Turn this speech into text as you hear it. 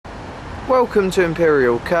Welcome to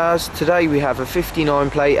Imperial Cars. Today we have a 59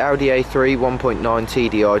 plate Audi A3 1.9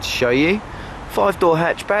 TDI to show you. 5-door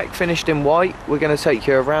hatchback finished in white. We're going to take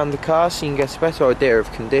you around the car so you can get a better idea of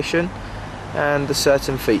condition and the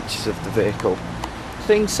certain features of the vehicle.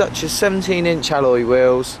 Things such as 17-inch alloy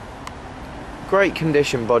wheels, great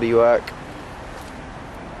condition bodywork,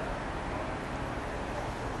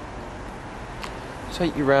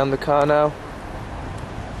 take you around the car now.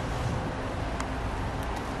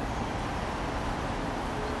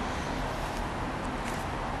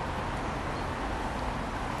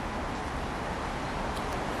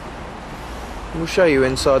 We'll show you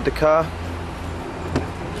inside the car.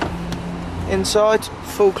 Inside,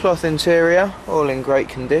 full cloth interior, all in great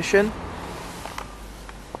condition.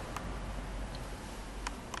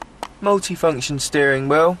 Multi-function steering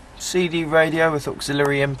wheel, CD radio with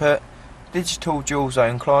auxiliary input, digital dual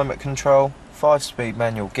zone climate control, 5-speed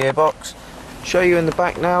manual gearbox. Show you in the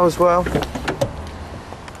back now as well.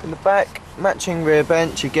 In the back, matching rear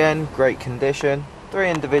bench, again, great condition. 3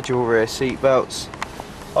 individual rear seat belts.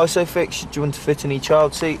 ISOFIX should you want to fit any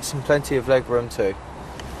child seats and plenty of leg room too.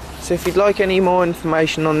 So if you'd like any more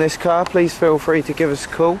information on this car, please feel free to give us a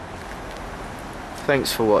call.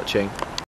 Thanks for watching.